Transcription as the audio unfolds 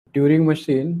Turing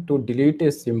machine to delete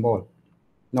a symbol.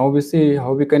 Now we see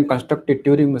how we can construct a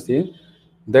Turing machine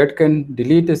that can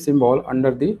delete a symbol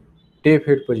under the tape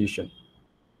head position.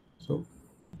 So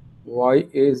Y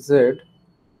A Z,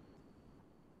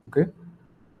 okay,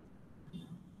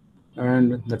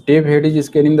 and the tape head is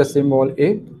scanning the symbol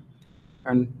A,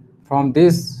 and from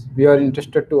this we are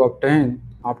interested to obtain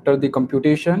after the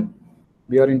computation.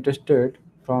 We are interested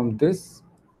from this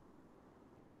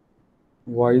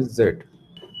YZ.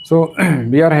 So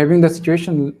we are having the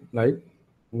situation like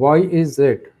Y is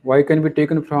Z. Y can be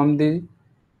taken from the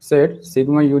set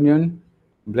sigma union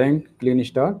blank clean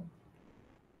star.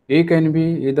 A can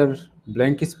be either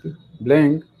blank is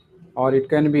blank, or it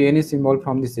can be any symbol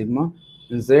from the sigma.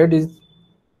 And Z is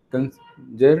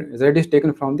Z is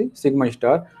taken from the sigma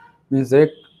star, means Z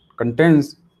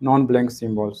contains non-blank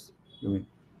symbols. You mean.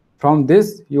 From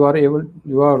this we are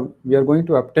going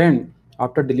to obtain,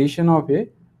 after deletion of A,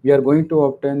 we are going to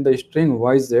obtain the string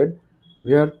YZ,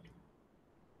 where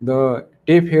the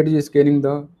tape head is scanning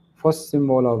the first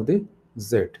symbol of the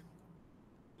Z.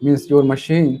 Means your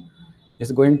machine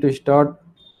is going to start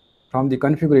from the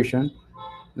configuration.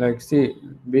 Like, see,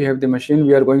 we have the machine,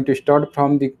 we are going to start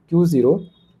from the Q0.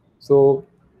 So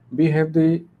we have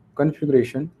the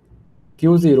configuration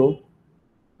Q0,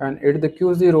 and at the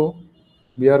Q0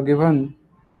 we are given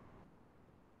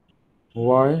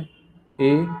Y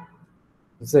A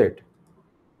Z.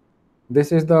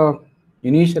 This is the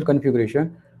initial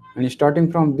configuration, and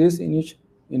starting from this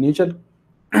initial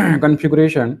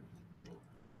configuration,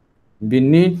 we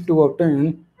need to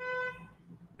obtain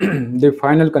the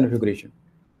final configuration.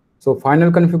 So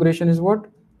final configuration is what?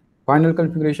 Final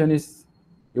configuration is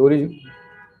your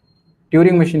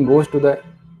Turing machine goes to the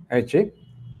HA,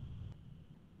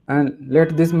 and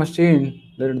let this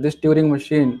Turing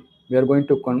machine, we are going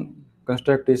to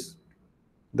construct is,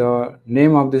 the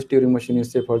name of this Turing machine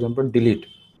is, say for example, delete.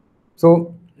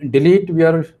 So delete, we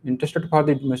are interested for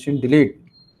the machine delete,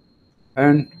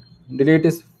 and delete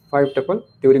is 5 tuple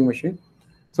Turing machine.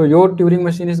 So your Turing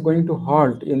machine is going to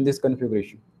halt in this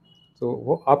configuration.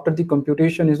 So after the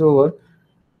computation is over,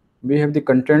 we have the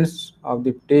contents of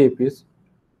the tape is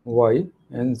Y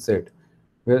and Z,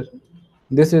 where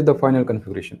this is the final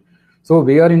configuration. So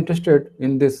we are interested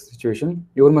in this situation.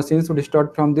 Your machine should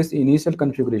start from this initial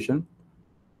configuration.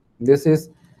 This is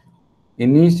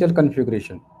initial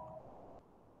configuration.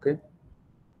 Okay.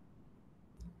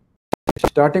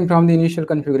 Starting from the initial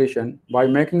configuration, by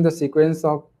making the sequence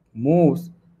of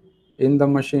moves in the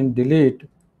machine delete.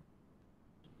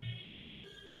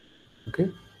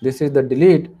 Okay, this is the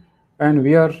delete, and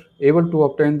we are able to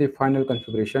obtain the final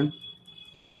configuration.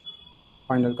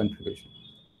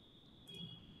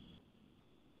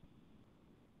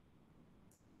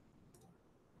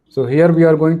 So here we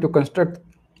are going to construct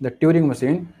the Turing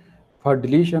machine for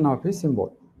deletion of a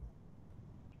symbol.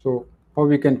 So how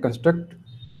we can construct?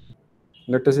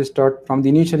 Let us start from the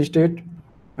initial state,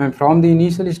 and from the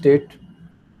initial state,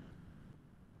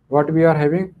 what we are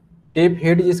having? Tape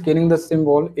head is scanning the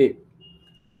symbol A.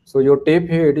 So your tape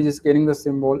head is scanning the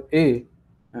symbol A,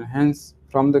 and hence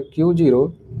from the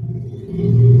Q0,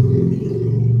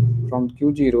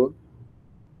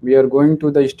 we are going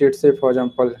to the state, say for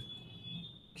example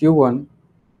Q1.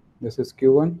 This is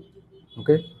Q1.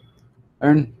 Okay,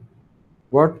 and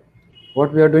what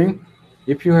we are doing?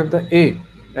 If you have the A,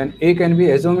 and A can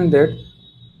be assuming that,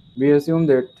 we assume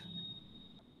that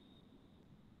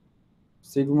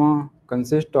sigma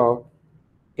consists of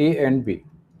A and B.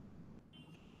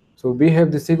 So we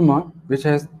have the sigma which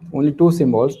has only 2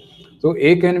 symbols. So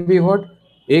A can be what?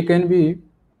 A can be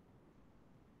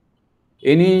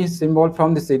any symbol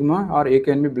from the sigma, or A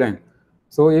can be blank.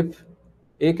 So if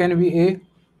A can be A,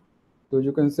 so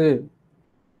you can say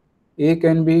A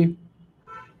can be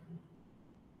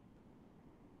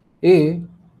A,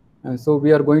 and so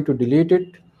we are going to delete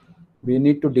it. We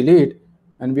need to delete,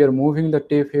 and we are moving the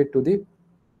tape head to the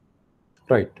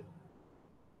right.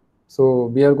 So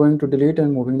we are going to delete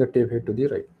and moving the tape head to the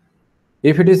right.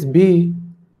 If it is B,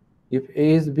 if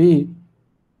A is B,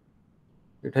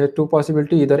 it has 2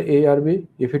 possibilities, either A or B.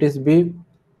 If it is B,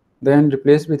 then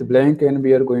replace with blank, and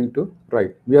we are going to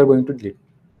write. We are going to delete.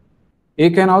 A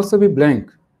can also be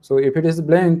blank. So if it is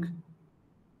blank,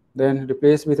 then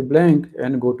replace with blank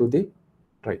and go to the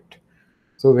right.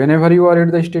 So whenever you are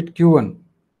at the state Q1,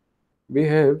 we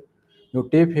have your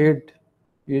tape head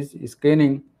is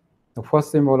scanning the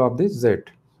first symbol of the Z.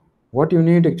 What you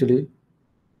need actually?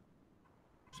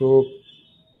 So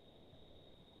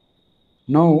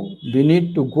now we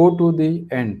need to go to the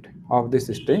end of this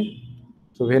string.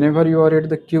 So whenever you are at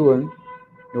the Q1,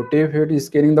 your tape head is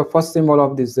scanning the first symbol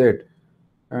of the Z,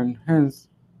 and hence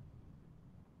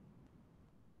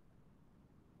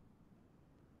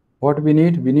What we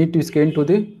need to scan to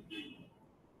the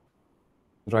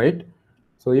right.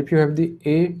 So if you have the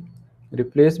A,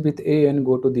 replace with A and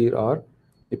go to the R.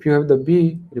 If you have the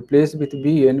B, replace with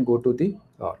B and go to the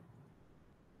R.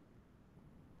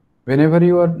 Whenever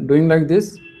you are doing like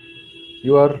this,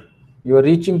 you are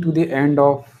reaching to the end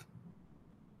of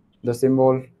the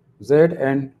symbol Z,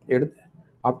 and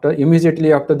after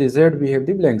immediately after the Z we have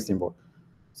the blank symbol.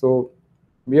 So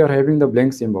we are having the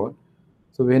blank symbol.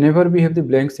 So whenever we have the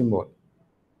blank symbol,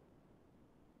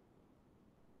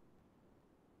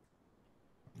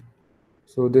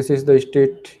 so this is the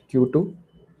state Q2.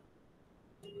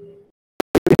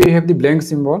 We have the blank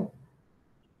symbol.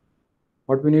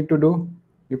 What we need to do,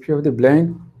 if you have the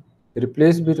blank,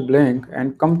 replace with blank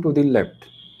and come to the left.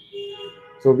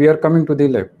 So we are coming to the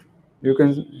left. You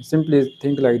can simply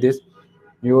think like this: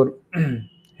 your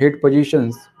head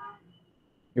positions,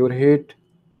 your head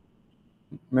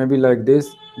maybe like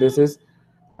this is,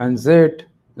 and Z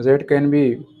can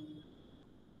be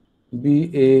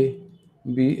ba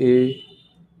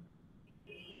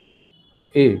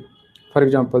a. For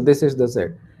example, this is the Z.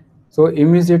 So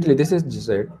immediately this is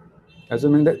Z,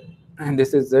 assuming that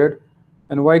this is Z,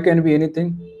 and Y can be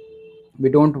anything. We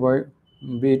don't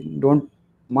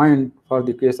mind for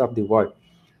the case of the Y.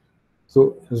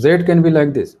 So Z can be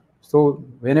like this. So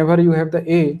whenever you have the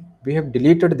A, we have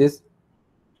deleted this,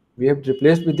 we have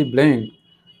replaced with the blank,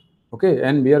 okay,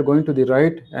 and we are going to the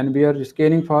right and we are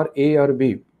scanning for A or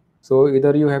B. So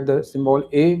either you have the symbol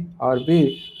A or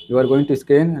B, you are going to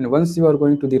scan, and once you are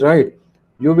going to the right,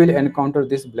 you will encounter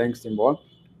this blank symbol.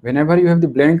 Whenever you have the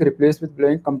blank, replace with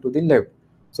blank, come to the left.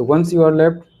 So once you are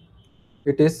left,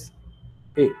 it is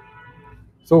A.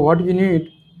 So what you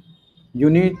need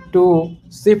to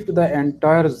shift the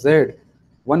entire Z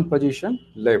one position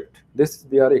left. This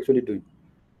we are actually doing.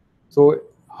 So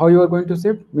how you are going to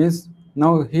shift means,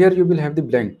 now here you will have the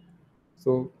blank.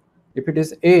 So if it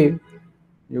is A,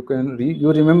 you can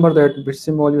you remember that which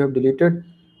symbol you have deleted.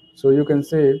 So you can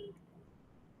say,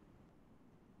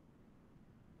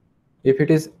 if it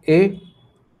is A,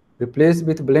 replace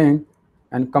with blank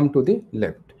and come to the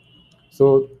left.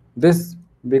 So this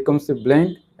becomes a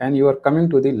blank and you are coming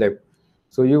to the left.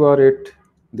 So you are at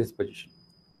this position.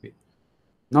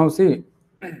 Now see,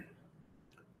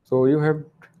 so you have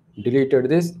deleted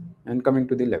this and coming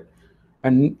to the left,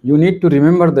 and you need to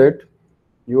remember that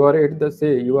you are at the,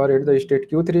 say you are at the state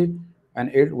Q3,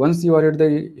 and once you are at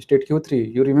the state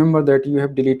Q3, you remember that you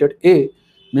have deleted A,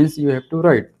 means you have to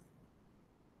write.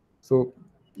 So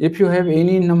if you have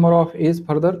any number of A's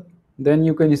further, then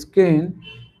you can scan.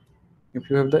 If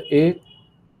you have the A,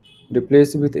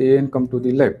 replace with A and come to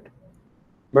the left.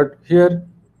 But here,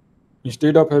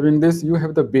 instead of having this, you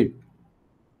have the B.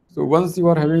 So once you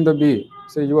are having the B,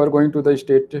 say you are going to the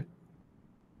state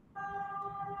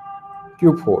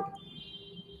Q4.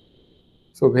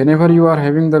 So whenever you are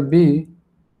having the B,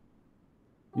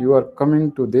 you are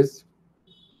coming to this,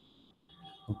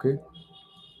 okay,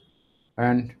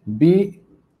 and B,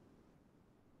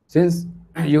 since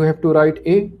you have to write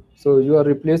A, so you are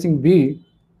replacing B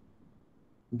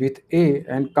with A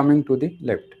and coming to the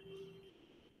left.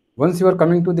 Once you are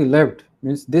coming to the left,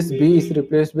 means this B is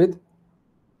replaced with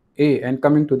A and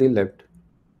coming to the left.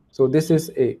 So this is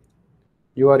A.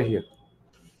 You are here.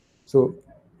 So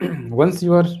once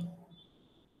you are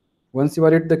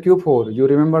at the Q4, you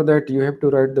remember that you have to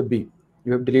write the B.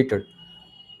 You have deleted.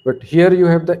 But here you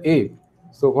have the A.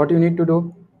 So what you need to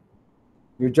do?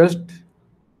 You just,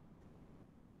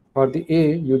 for the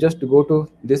A, you just go to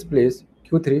this place,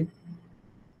 Q3,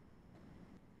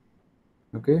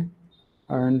 okay,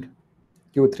 and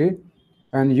Q3,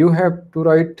 and you have to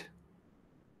write,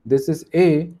 this is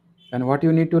A, and what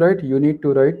you need to write? You need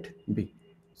to write B.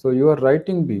 So you are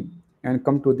writing B and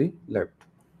come to the left.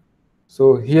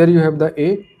 So here you have the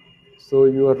A, so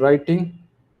you are writing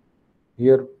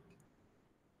here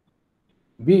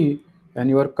B and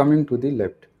you are coming to the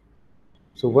left.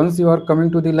 So once you are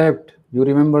coming to the left, you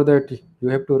remember that you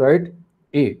have to write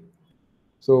A.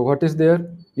 So what is there?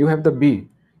 You have the B.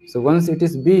 So once it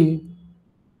is B,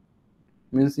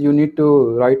 means you need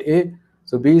to write A.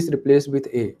 So B is replaced with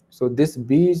A. So this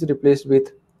B is replaced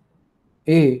with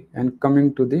A and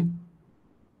coming to the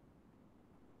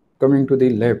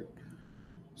left.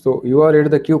 So you are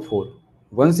at the Q4.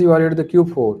 Once you are at the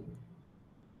Q4,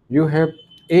 you have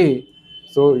A.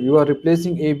 So you are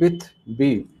replacing A with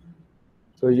B.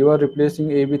 So you are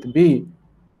replacing A with B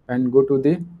and go to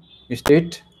the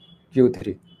state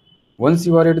Q3. Once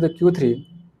you are at the Q3,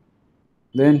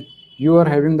 then you are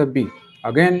having the B.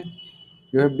 Again,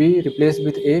 you have B replaced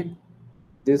with A.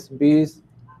 This B is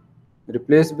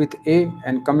replaced with A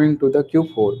and coming to the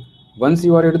Q4. Once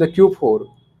you are at the Q4,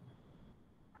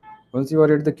 Once you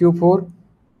are at the Q4,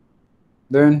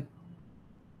 then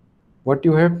what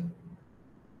you have,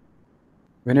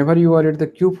 whenever you are at the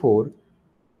Q4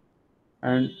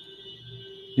 and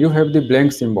you have the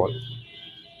blank symbol,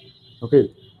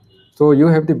 okay, so you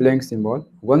have the blank symbol.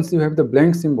 Once you have the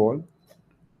blank symbol,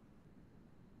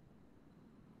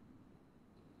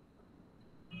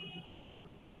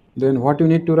 then what you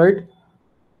need to write,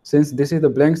 since this is the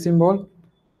blank symbol,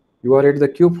 you are at the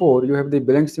Q4, you have the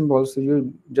blank symbol, so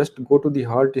you just go to the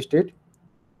halt state,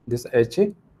 this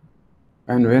HA,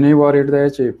 and when you are at the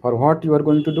HA, for what you are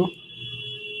going to do,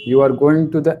 you are going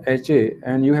to the HA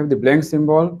and you have the blank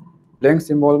symbol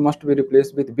must be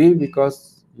replaced with B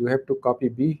because you have to copy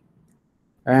B.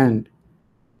 And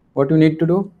what you need to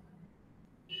do,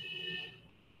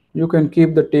 you can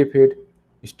keep the tape head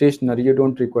stationary, you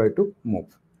don't require to move.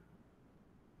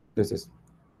 This is,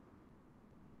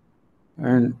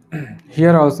 and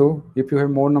here also if you have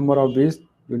more number of B's,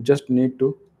 you just need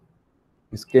to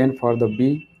scan for the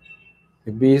B.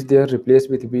 If B is there, replace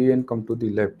with B and come to the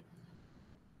left.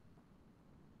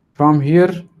 From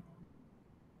here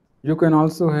you can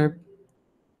also have,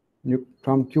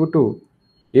 from Q2,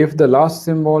 if the last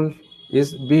symbol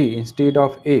is B instead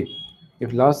of A,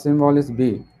 if last symbol is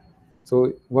B,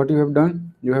 so what you have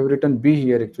done, you have written B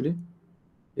here actually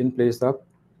in place of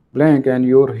blank and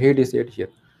your head is at here.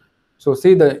 So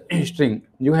see the string,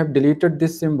 you have deleted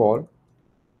this symbol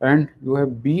and you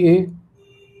have BA,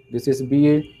 this is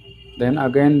BA, then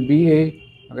again BA,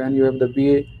 again you have the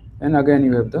BA, and again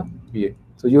you have the BA.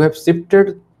 So you have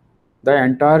shifted the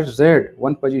entire Z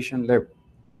one position left.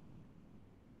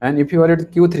 And if you are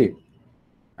at Q3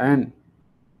 and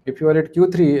if you are at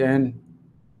Q3 and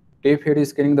tape head is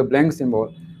scanning the blank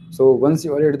symbol, so once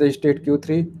you are at the state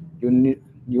Q3,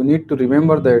 you need to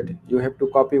remember that you have to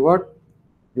copy what?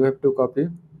 You have to copy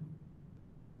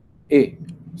A.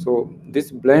 So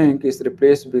this blank is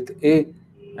replaced with A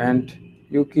and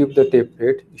you keep the tape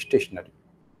head stationary.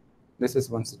 This is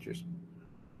one situation.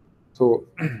 So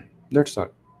that's all.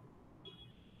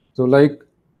 So like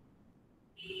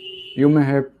you may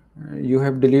have, you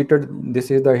have deleted,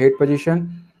 this is the head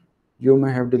position, you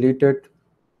may have deleted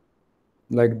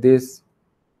like this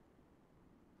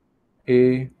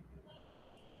A,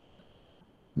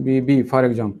 B, B for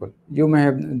example. You may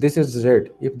have, this is Z.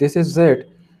 If this is Z,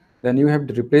 then you have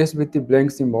to replace with the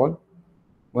blank symbol.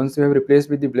 Once you have replaced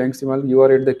with the blank symbol, you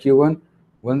are at the Q1,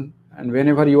 and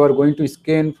whenever you are going to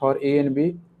scan for A and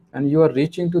B, and you are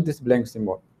reaching to this blank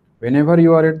symbol, whenever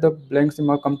you are at the blank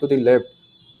symbol, come to the left,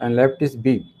 and left is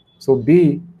B. So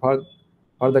B, for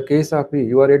the case of B,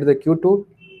 you are at the Q2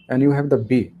 and you have the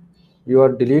B. You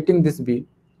are deleting this B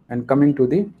and coming to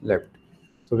the left.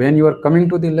 So when you are coming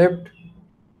to the left,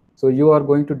 so you are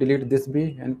going to delete this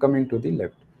B and coming to the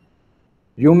left.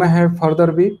 You may have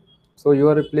further B, so you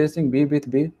are replacing B with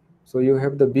B, so you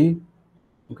have the B,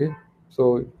 okay.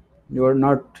 So you are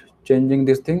not changing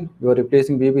this thing, you are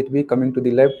replacing B with B, coming to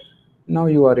the left. Now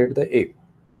you are at the A.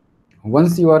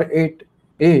 Once you are at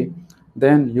A,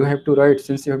 then you have to write,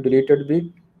 since you have deleted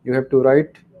B, you have to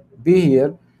write B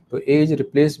here. So A is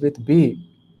replaced with B,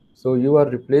 so you are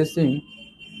replacing,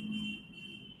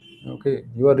 okay,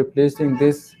 you are replacing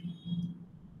this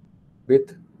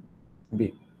with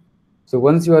B. So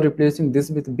once you are replacing this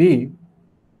with B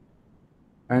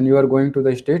and you are going to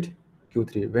the state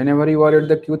Q3, whenever you are at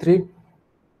the Q3,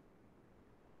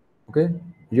 okay,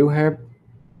 you have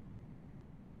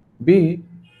B,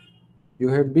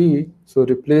 so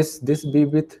replace this B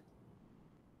with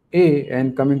A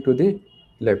and coming to the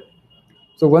left.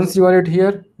 So once you are at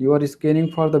here, you are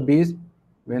scanning for the B's.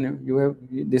 When you have,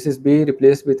 this is B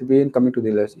replaced with B and coming to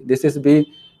the left. This is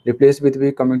B replaced with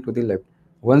B coming to the left.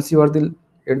 Once you are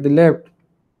at the left,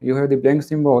 you have the blank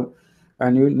symbol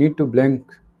and you need to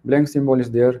blank symbol is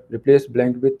there, replace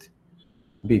blank with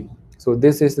B. So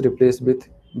this is replaced with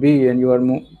B and your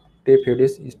tape head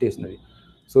is stationary.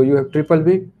 So you have triple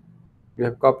B, you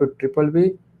have copied triple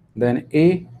B, then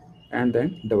A and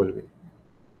then double B.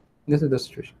 This is the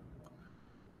situation.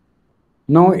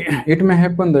 Now it may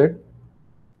happen that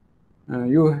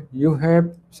you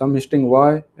have some string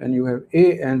Y and you have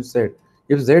A and Z.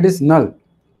 If Z is null,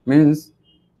 means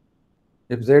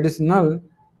if Z is null,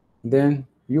 then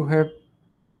you have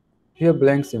here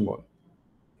blank symbol.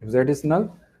 If Z is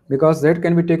null, because Z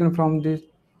can be taken from the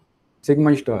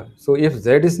sigma star. So if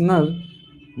Z is null,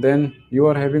 then you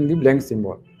are having the blank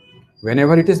symbol.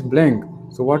 Whenever it is blank,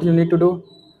 so what you need to do?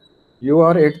 You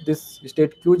are at this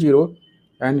state Q0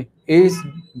 and A is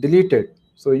deleted.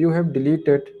 So you have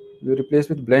deleted, you replace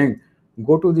with blank,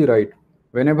 go to the right.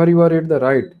 Whenever you are at the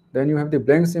right, then you have the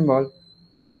blank symbol,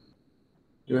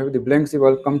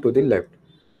 come to the left.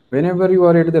 Whenever you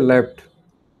are at the left,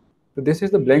 so this is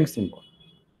the blank symbol.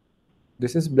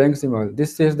 This is blank symbol.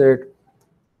 This says that,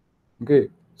 okay,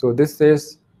 so this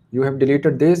says you have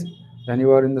deleted this, and you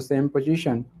are in the same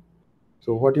position.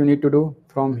 So what you need to do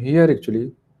from here,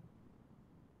 actually,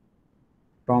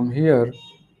 from here,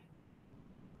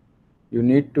 you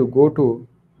need to go to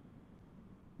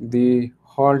the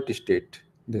halt state.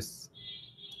 This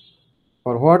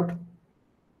for what?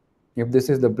 If this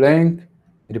is the blank,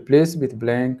 replace with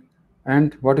blank,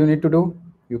 and what you need to do?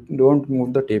 You don't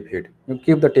move the tape head. You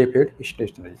keep the tape head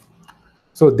stationary.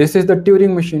 So this is the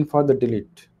Turing machine for the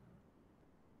delete.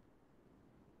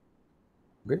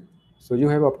 Okay, so you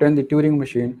have obtained the Turing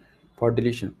machine for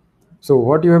deletion. So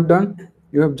what you have done?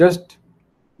 You have just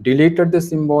deleted the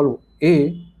symbol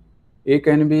A. A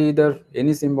can be either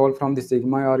any symbol from the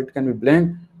sigma or it can be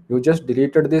blank. You just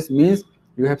deleted this, means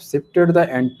you have shifted the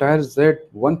entire Z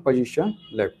one position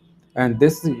left, and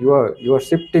this you are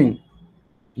shifting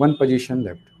one position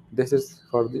left. This is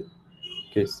for the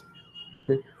case.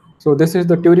 Okay. So this is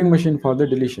the Turing machine for the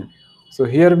deletion. So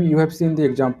here you have seen the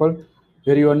example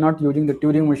where you are not using the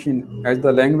Turing machine as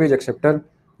the language acceptor.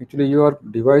 Actually, you are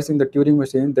devising the Turing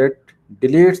machine that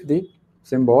deletes the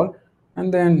symbol,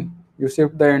 and then you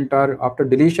shift the entire, after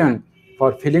deletion,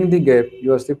 for filling the gap,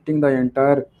 you are shifting the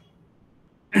entire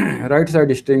right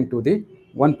side string to the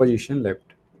one position left,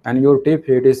 and your tape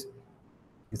head is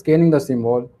scanning the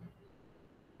symbol,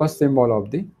 first symbol of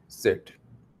the set.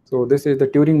 So this is the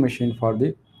Turing machine for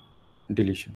the deletion.